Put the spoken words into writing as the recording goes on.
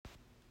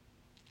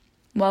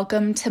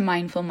Welcome to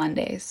Mindful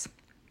Mondays.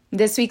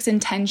 This week's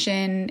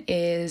intention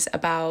is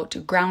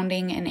about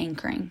grounding and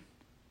anchoring.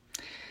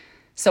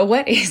 So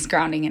what is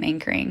grounding and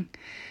anchoring?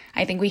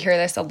 I think we hear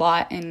this a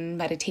lot in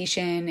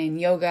meditation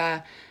and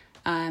yoga,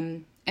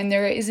 and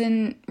there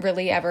isn't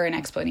really ever an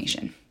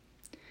explanation.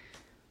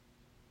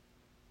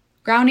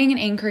 Grounding and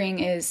anchoring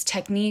is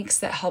techniques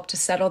that help to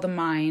settle the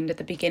mind at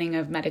the beginning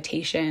of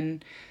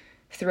meditation,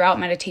 throughout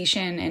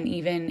meditation, and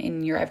even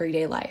in your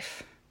everyday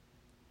life.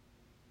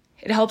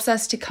 It helps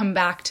us to come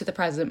back to the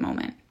present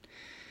moment,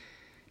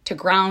 to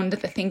ground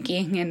the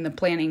thinking and the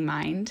planning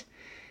mind,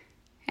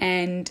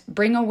 and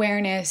bring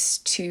awareness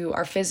to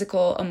our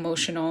physical,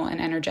 emotional, and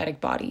energetic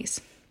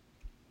bodies.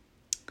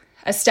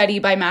 A study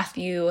by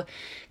Matthew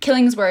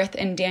Killingsworth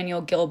and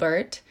Daniel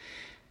Gilbert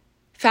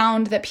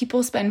found that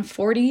people spend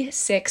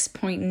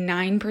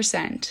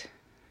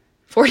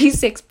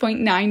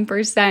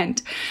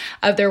 46.9%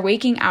 of their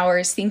waking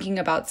hours thinking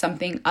about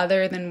something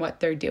other than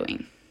what they're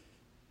doing.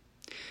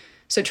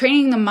 So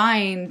training the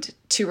mind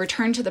to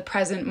return to the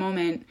present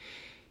moment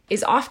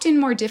is often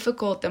more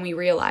difficult than we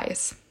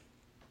realize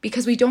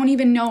because we don't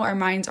even know our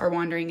minds are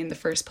wandering in the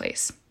first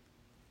place.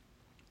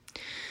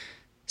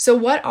 So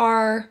what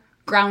are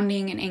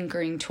grounding and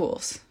anchoring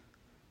tools?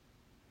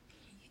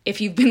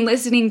 If you've been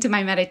listening to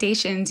my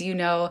meditations, you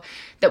know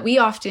that we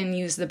often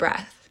use the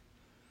breath,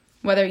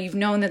 whether you've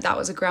known that that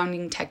was a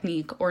grounding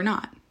technique or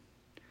not.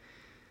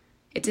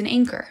 It's an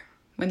anchor.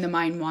 When the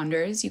mind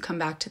wanders, you come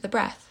back to the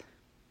breath.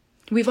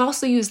 We've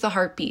also used the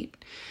heartbeat,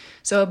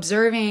 so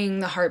observing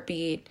the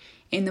heartbeat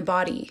in the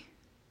body,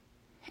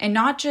 and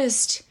not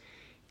just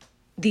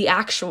the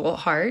actual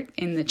heart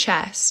in the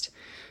chest,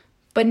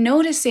 but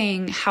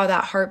noticing how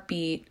that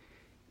heartbeat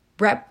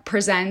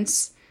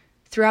represents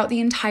throughout the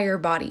entire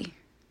body,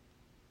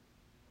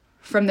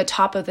 from the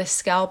top of the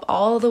scalp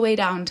all the way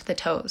down to the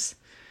toes.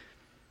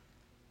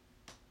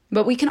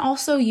 But we can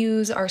also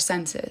use our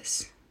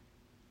senses,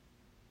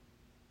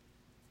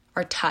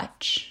 our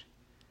touch,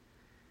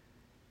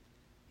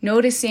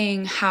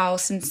 noticing how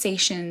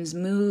sensations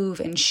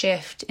move and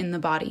shift in the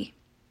body,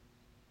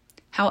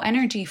 how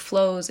energy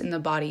flows in the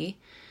body.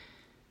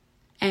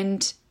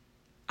 And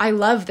I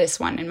love this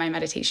one in my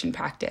meditation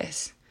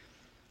practice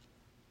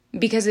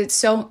because it's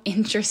so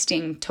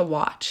interesting to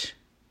watch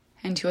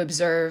and to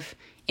observe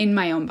in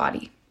my own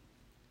body.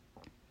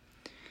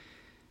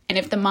 And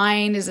if the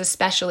mind is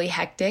especially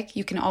hectic,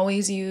 you can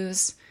always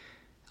use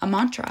a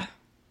mantra.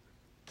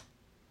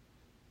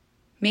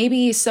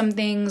 Maybe some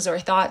things or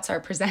thoughts are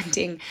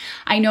presenting.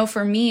 I know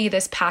for me,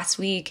 this past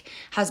week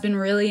has been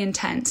really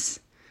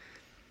intense,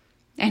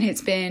 and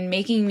it's been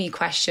making me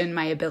question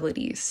my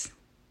abilities.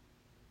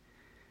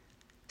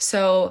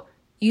 So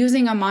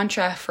using a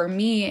mantra for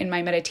me in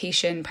my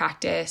meditation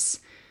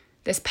practice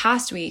this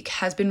past week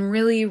has been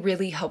really,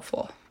 really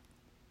helpful.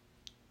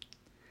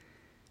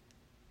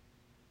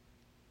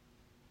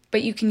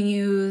 But you can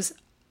use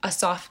a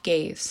soft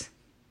gaze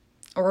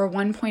or a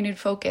one-pointed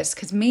focus,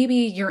 because maybe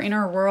your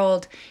inner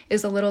world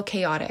is a little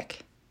chaotic.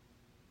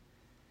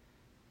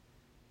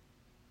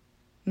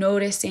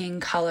 Noticing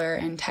color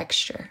and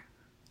texture.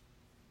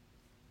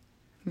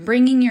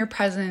 Bringing your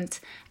presence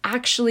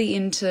actually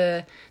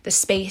into the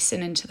space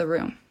and into the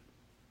room.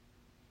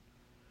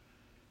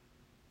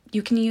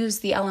 You can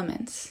use the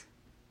elements.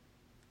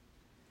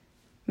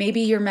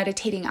 Maybe you're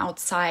meditating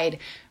outside,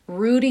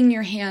 rooting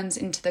your hands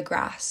into the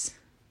grass,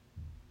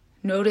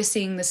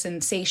 noticing the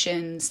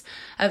sensations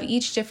of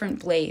each different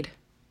blade.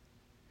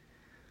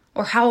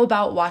 Or how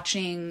about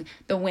watching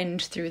the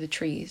wind through the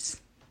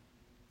trees?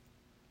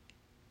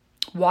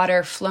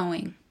 Water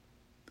flowing.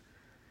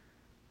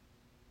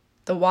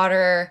 The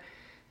water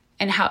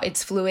and how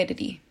its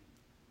fluidity,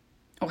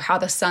 or how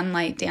the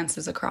sunlight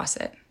dances across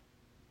it.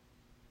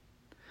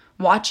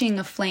 Watching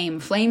a flame.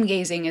 Flame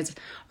gazing is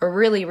a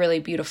really, really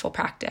beautiful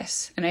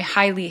practice, and I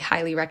highly,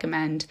 highly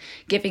recommend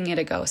giving it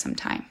a go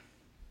sometime.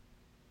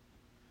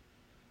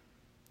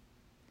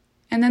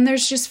 And then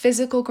there's just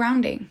physical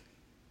grounding.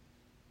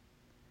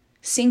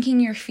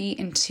 Sinking your feet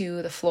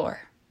into the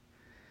floor.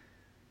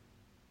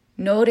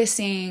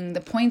 Noticing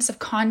the points of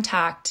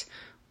contact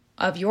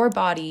of your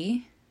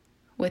body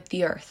with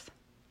the earth.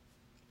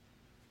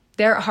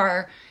 There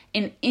are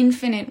an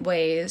infinite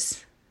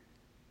ways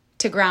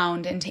to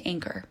ground and to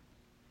anchor.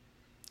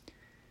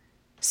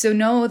 So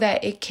know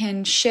that it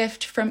can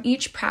shift from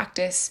each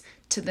practice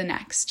to the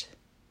next.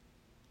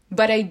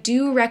 But I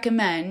do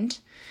recommend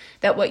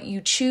that what you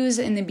choose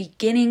in the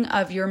beginning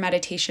of your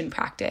meditation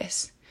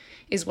practice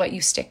is what you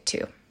stick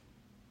to.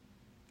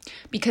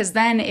 Because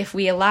then if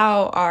we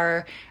allow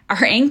our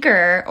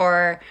anchor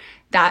or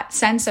that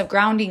sense of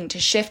grounding to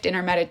shift in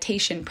our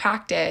meditation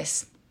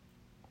practice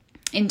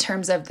in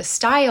terms of the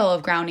style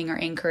of grounding or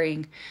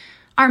anchoring,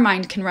 our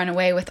mind can run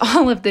away with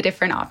all of the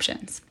different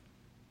options.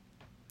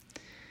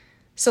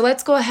 So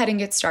let's go ahead and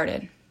get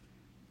started.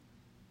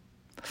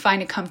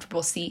 Find a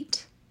comfortable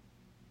seat.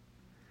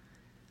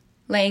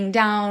 Laying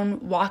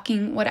down,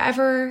 walking,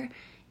 whatever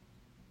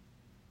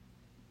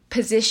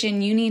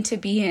position you need to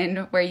be in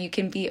where you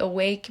can be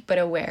awake but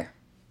aware.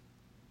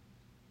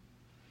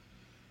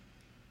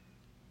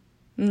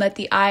 And let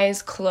the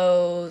eyes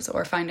close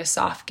or find a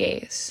soft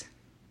gaze.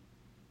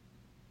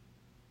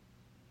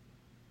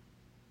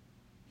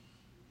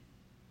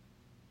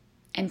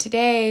 And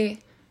today,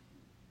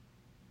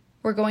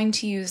 we're going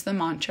to use the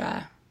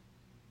mantra,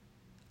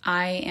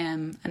 I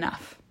am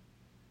enough.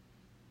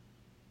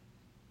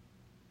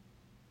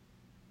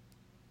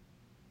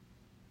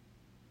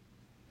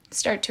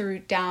 Start to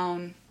root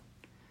down,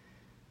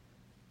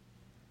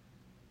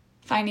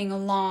 finding a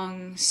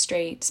long,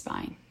 straight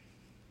spine.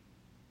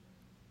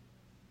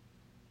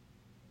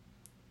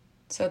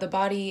 So the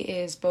body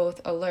is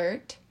both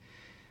alert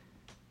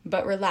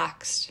but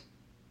relaxed.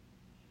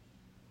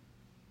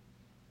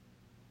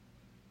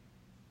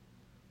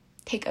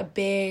 Take a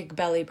big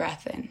belly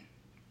breath in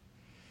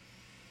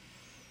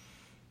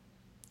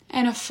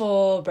and a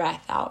full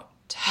breath out.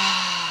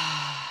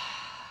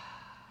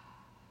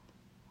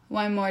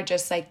 One more,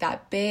 just like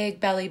that, big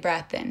belly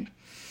breath in.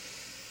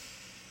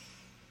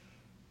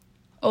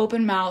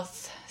 Open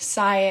mouth,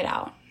 sigh it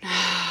out.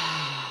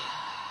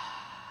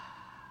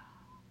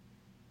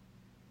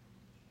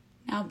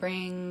 Now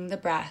bring the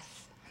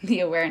breath,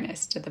 the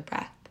awareness to the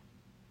breath.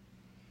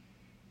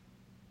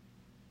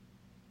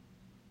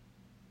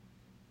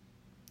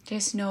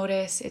 Just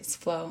notice its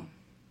flow.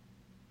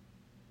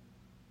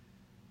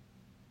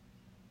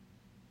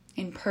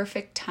 In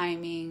perfect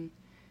timing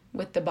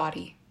with the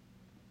body.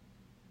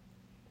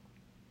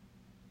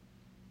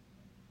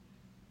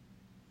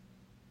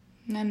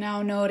 And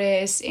now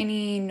notice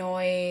any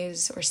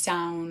noise or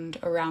sound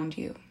around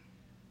you.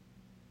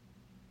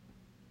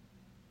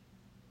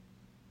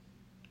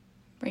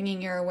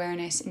 Bringing your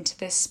awareness into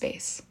this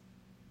space.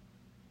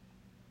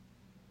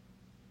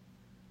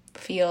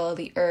 Feel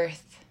the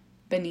earth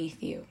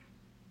beneath you,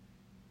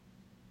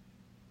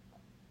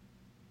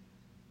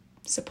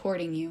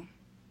 supporting you.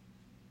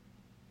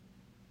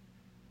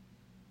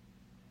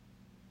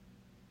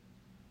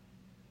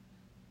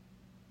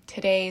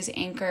 Today's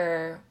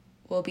anchor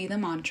will be the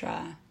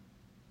mantra,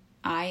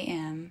 I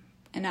am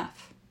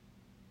enough.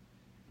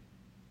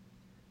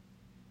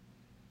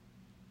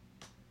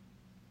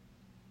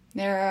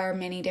 There are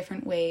many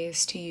different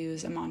ways to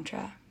use a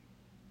mantra.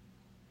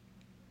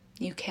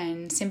 You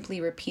can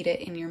simply repeat it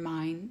in your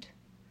mind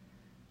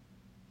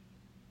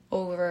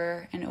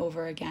over and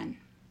over again.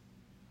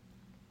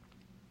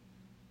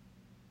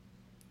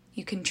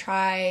 You can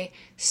try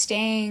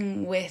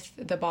staying with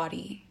the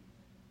body.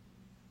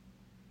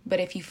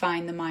 But if you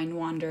find the mind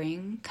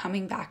wandering,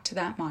 coming back to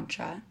that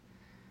mantra,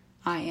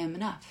 I am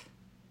enough.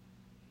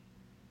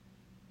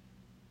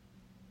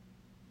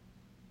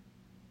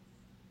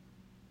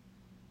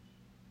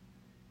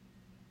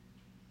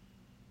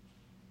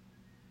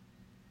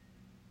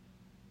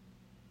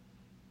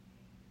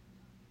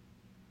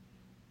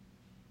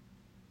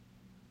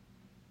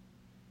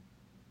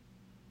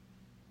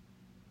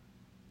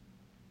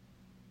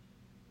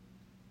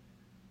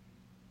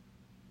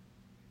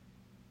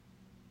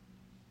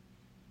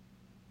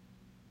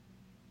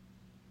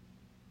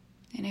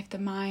 And if the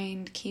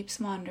mind keeps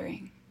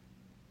wandering,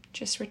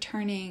 just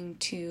returning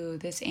to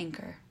this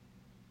anchor,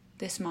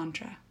 this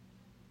mantra.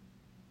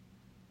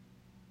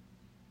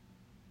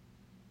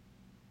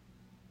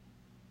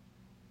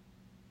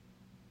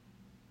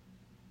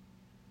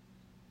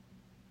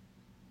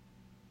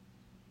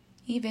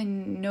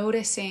 Even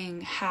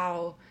noticing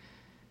how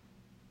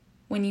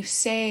when you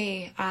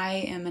say, I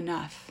am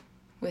enough,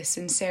 with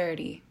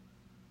sincerity,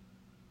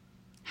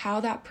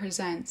 how that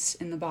presents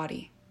in the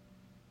body.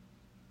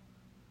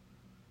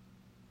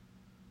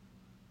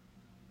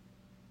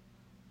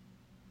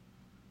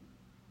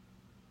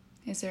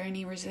 Is there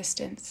any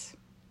resistance,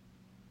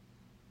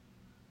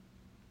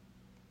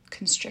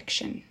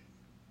 constriction,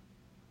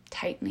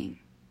 tightening?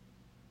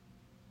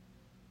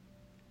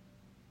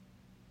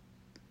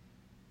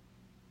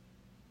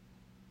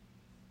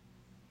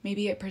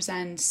 Maybe it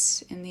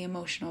presents in the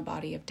emotional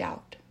body of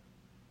doubt.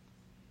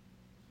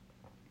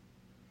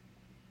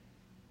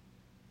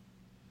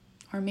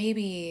 Or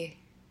maybe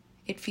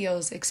it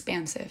feels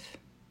expansive,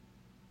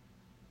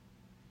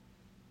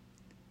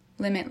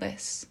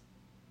 limitless.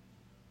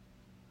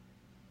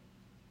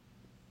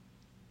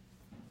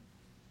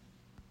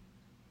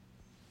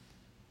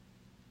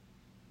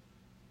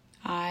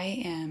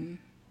 I am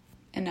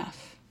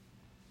enough.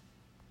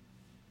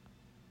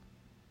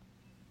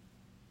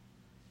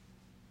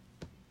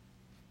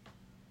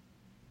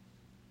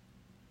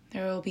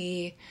 There will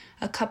be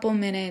a couple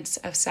minutes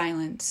of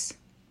silence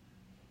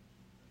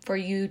for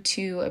you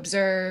to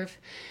observe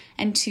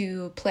and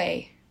to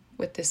play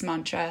with this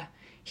mantra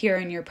here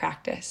in your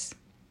practice.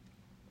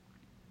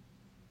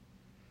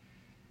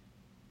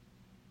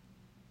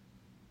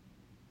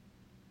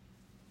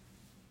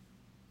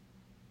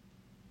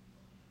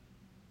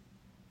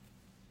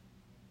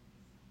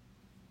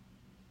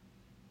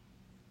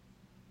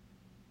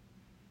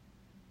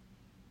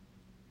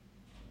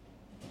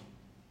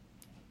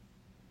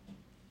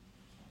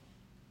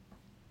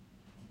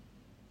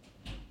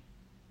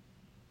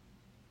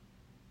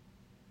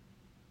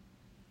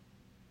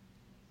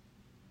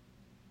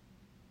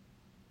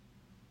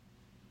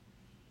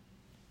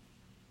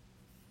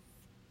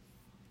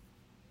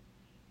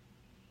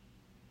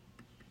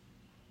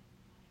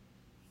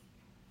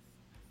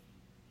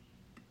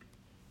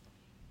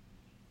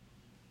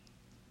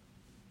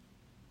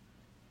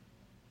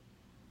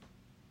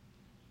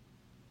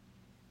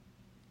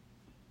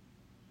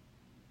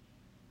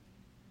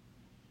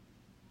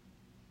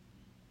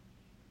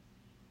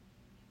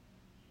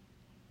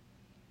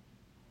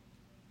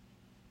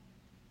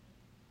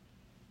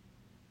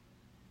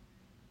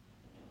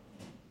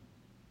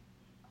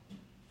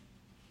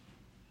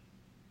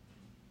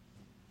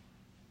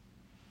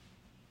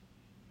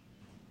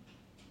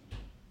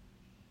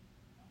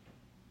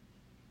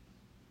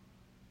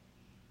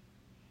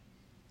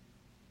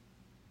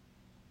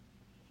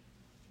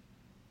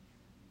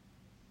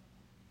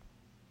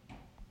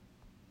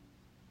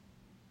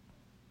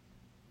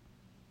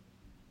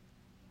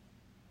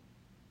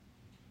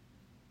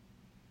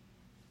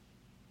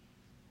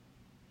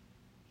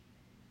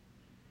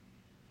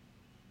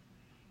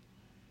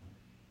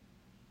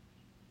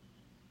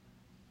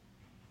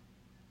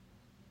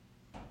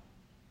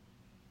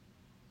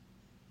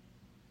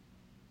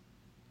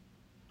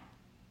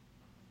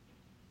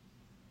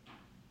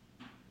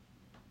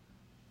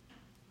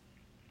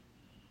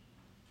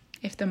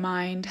 If the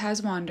mind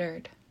has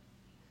wandered,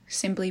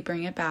 simply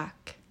bring it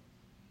back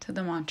to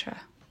the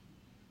mantra.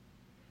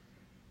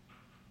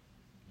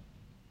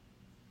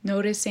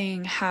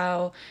 Noticing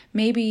how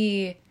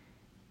that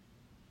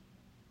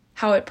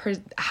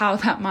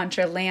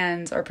mantra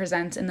lands or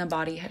presents in the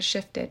body has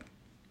shifted.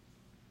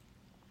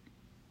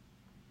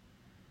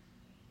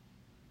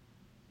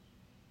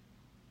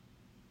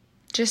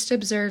 Just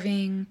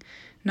observing,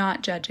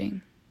 not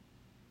judging.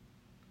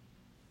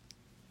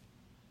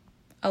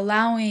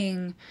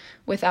 Allowing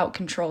without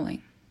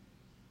controlling.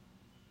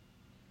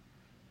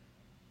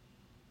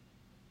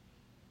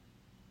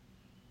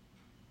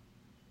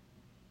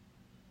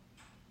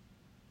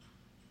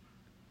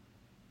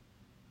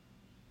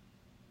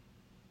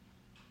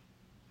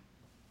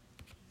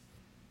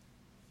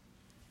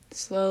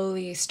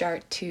 Slowly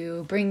start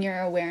to bring your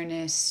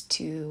awareness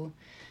to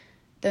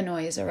the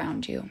noise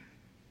around you.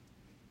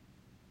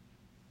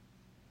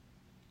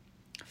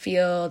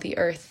 Feel the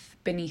earth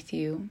beneath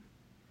you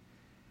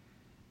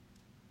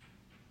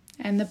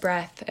and the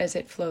breath as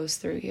it flows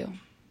through you.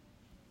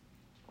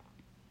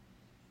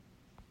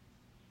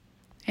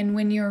 And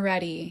when you're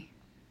ready,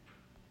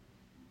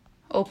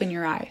 open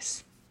your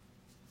eyes.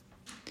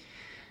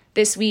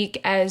 This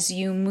week, as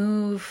you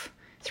move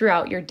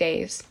throughout your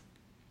days,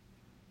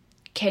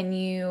 can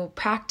you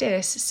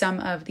practice some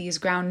of these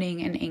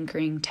grounding and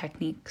anchoring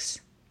techniques?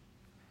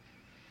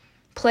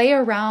 Play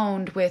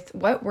around with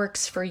what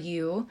works for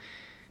you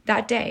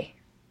that day,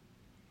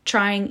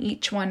 trying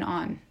each one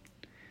on.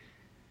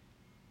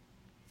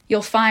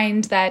 You'll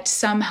find that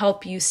some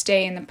help you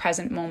stay in the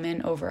present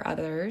moment over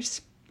others.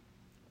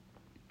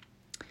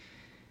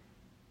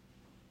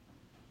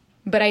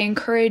 But I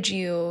encourage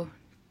you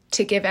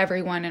to give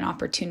everyone an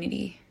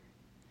opportunity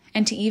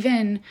and to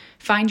even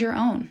find your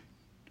own.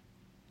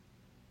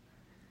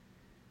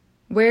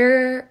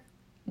 Where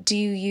do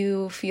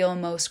you feel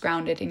most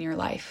grounded in your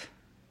life?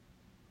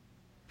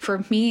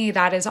 For me,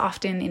 that is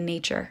often in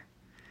nature.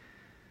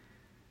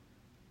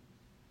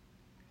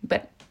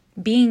 But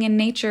being in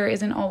nature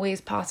isn't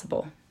always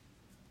possible.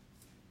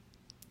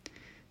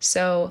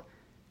 So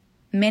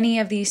many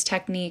of these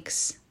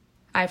techniques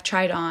I've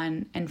tried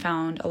on and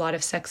found a lot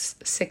of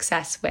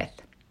success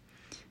with.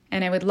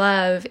 And I would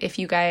love if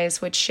you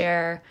guys would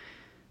share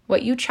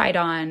what you tried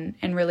on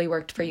and really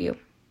worked for you.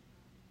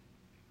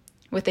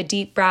 With a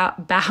deep bow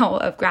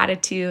of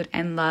gratitude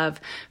and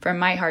love from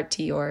my heart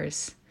to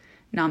yours.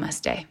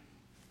 Namaste.